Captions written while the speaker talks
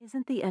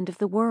isn't the end of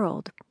the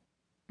world.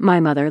 My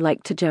mother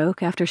liked to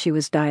joke after she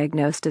was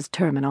diagnosed as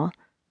terminal.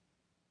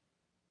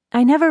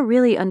 I never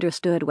really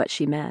understood what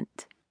she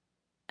meant,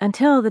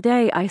 until the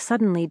day I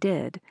suddenly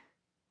did,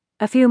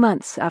 a few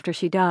months after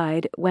she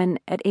died, when,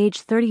 at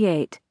age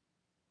 38,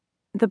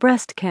 the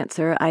breast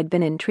cancer I'd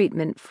been in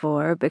treatment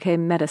for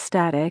became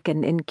metastatic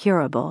and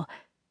incurable.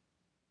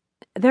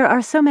 There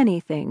are so many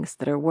things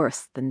that are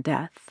worse than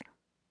death.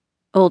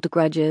 Old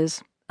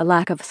grudges, a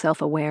lack of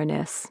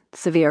self-awareness,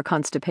 severe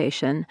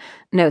constipation,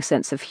 no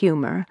sense of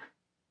humor,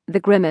 the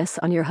grimace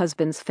on your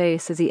husband's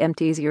face as he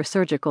empties your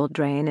surgical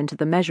drain into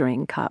the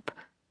measuring cup.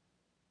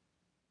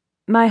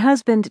 My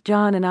husband,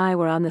 John, and I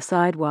were on the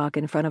sidewalk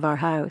in front of our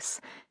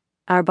house,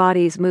 our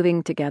bodies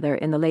moving together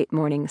in the late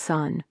morning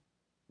sun,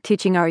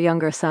 teaching our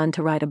younger son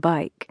to ride a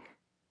bike.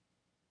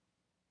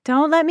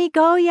 "Don't let me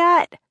go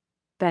yet,"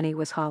 Benny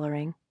was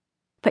hollering.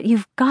 "But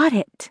you've got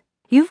it.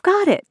 You've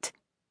got it,"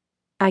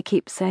 I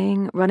keep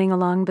saying, running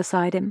along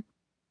beside him.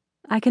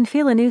 I can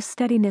feel a new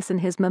steadiness in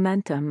his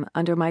momentum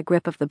under my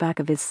grip of the back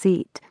of his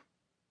seat.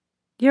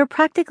 "You're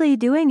practically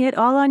doing it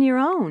all on your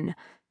own."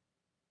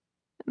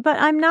 "But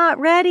I'm not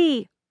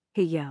ready,"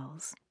 he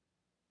yells.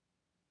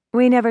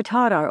 We never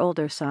taught our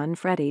older son,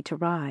 Freddie, to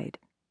ride.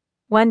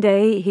 One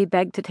day he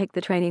begged to take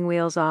the training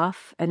wheels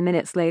off, and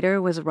minutes later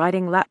was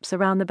riding laps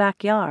around the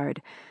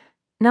backyard.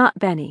 Not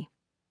Benny.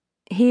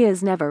 He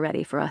is never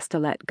ready for us to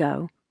let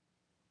go.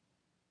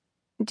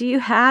 "Do you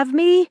have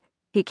me?"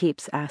 he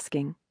keeps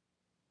asking.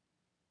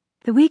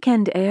 The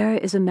weekend air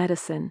is a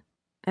medicine,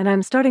 and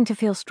I'm starting to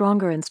feel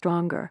stronger and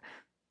stronger.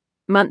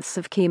 Months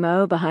of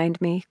chemo behind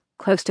me,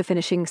 close to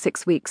finishing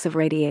 6 weeks of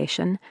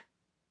radiation.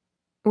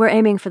 We're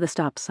aiming for the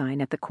stop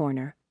sign at the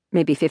corner,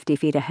 maybe 50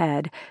 feet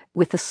ahead,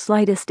 with the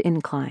slightest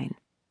incline.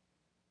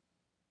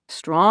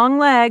 "Strong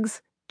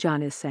legs,"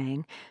 John is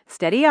saying.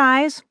 "Steady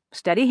eyes,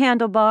 steady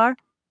handlebar."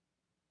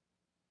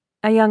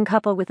 A young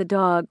couple with a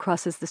dog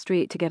crosses the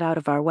street to get out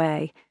of our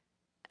way.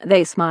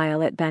 They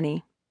smile at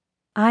Benny.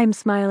 I'm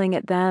smiling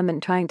at them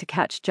and trying to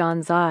catch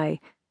John's eye.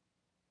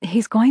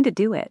 He's going to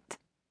do it.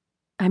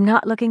 I'm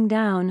not looking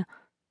down.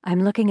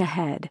 I'm looking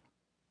ahead.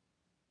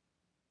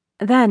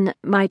 Then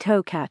my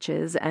toe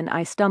catches and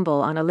I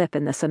stumble on a lip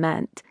in the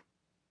cement.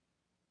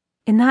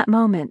 In that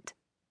moment,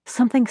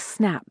 something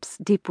snaps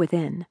deep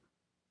within.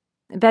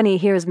 Benny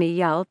hears me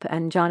yelp,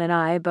 and John and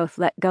I both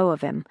let go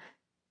of him.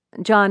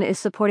 John is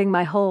supporting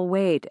my whole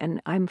weight,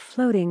 and I'm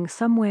floating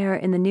somewhere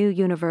in the new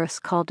universe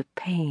called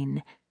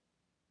pain.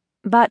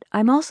 But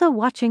I'm also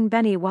watching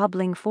Benny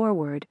wobbling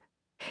forward.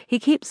 He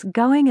keeps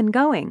going and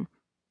going.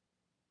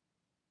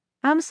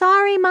 "I'm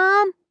sorry,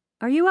 Mom.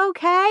 Are you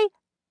okay?"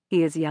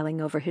 he is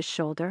yelling over his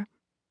shoulder.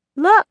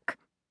 "Look,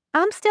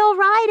 I'm still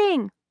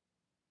riding."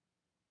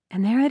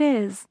 And there it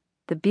is.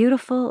 The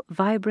beautiful,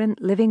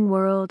 vibrant, living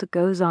world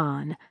goes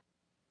on.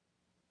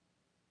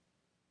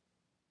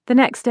 The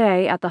next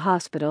day at the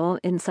hospital,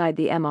 inside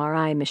the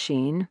MRI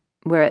machine,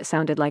 where it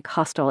sounded like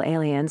hostile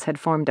aliens had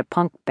formed a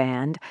punk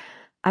band,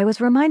 I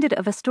was reminded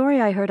of a story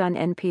I heard on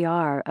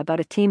NPR about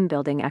a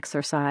team-building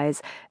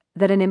exercise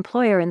that an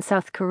employer in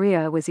South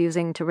Korea was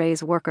using to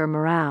raise worker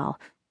morale.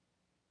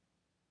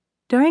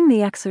 During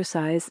the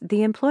exercise,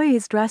 the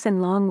employees dress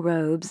in long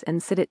robes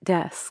and sit at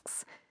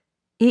desks.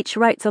 Each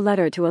writes a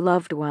letter to a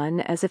loved one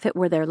as if it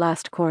were their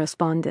last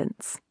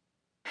correspondence.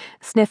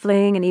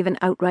 Sniffling and even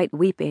outright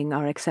weeping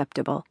are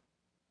acceptable.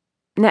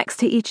 Next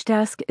to each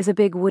desk is a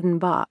big wooden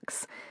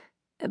box,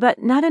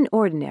 but not an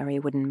ordinary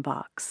wooden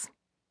box.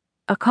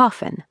 A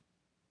coffin.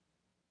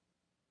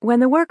 When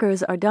the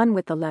workers are done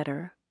with the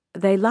letter,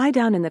 they lie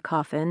down in the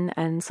coffin,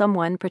 and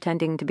someone,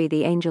 pretending to be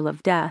the angel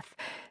of death,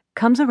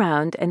 comes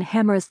around and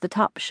hammers the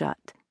top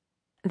shut.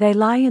 They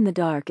lie in the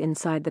dark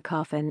inside the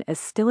coffin as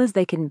still as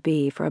they can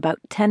be for about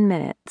 10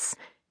 minutes.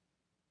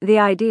 The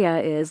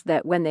idea is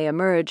that when they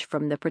emerge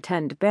from the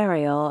pretend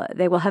burial,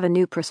 they will have a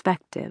new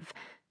perspective,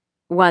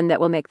 one that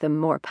will make them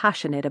more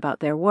passionate about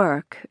their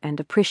work and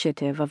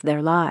appreciative of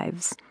their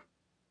lives.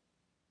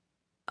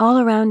 All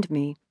around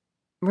me,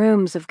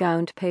 rooms of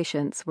gowned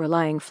patients were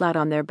lying flat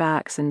on their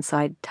backs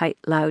inside tight,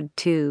 loud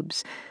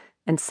tubes,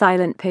 and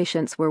silent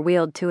patients were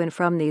wheeled to and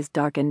from these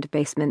darkened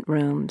basement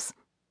rooms.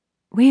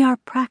 We are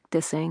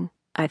practicing,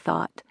 I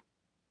thought.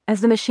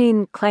 As the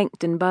machine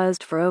clanked and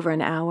buzzed for over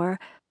an hour,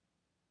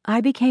 I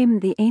became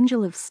the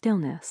angel of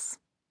stillness.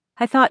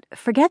 I thought,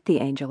 forget the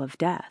angel of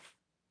death.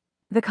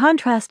 The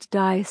contrast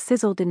dye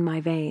sizzled in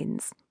my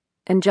veins,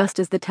 and just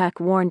as the tech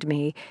warned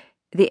me,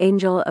 the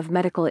angel of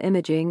medical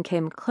imaging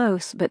came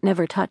close but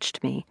never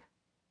touched me.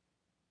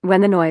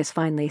 When the noise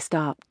finally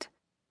stopped,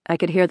 I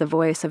could hear the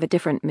voice of a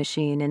different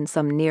machine in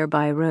some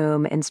nearby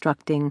room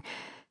instructing,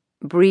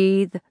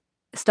 "Breathe,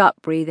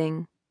 stop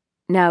breathing,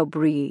 now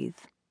breathe."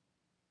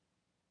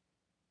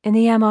 In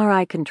the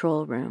MRI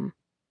control room,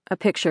 a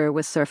picture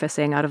was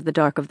surfacing out of the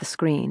dark of the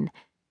screen,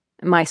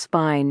 my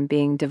spine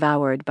being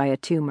devoured by a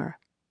tumor.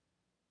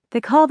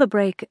 They call the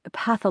break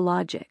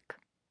pathologic,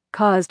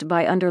 caused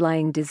by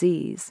underlying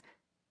disease.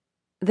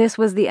 This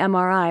was the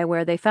MRI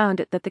where they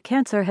found that the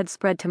cancer had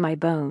spread to my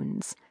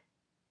bones.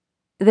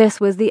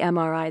 This was the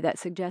MRI that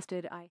suggested I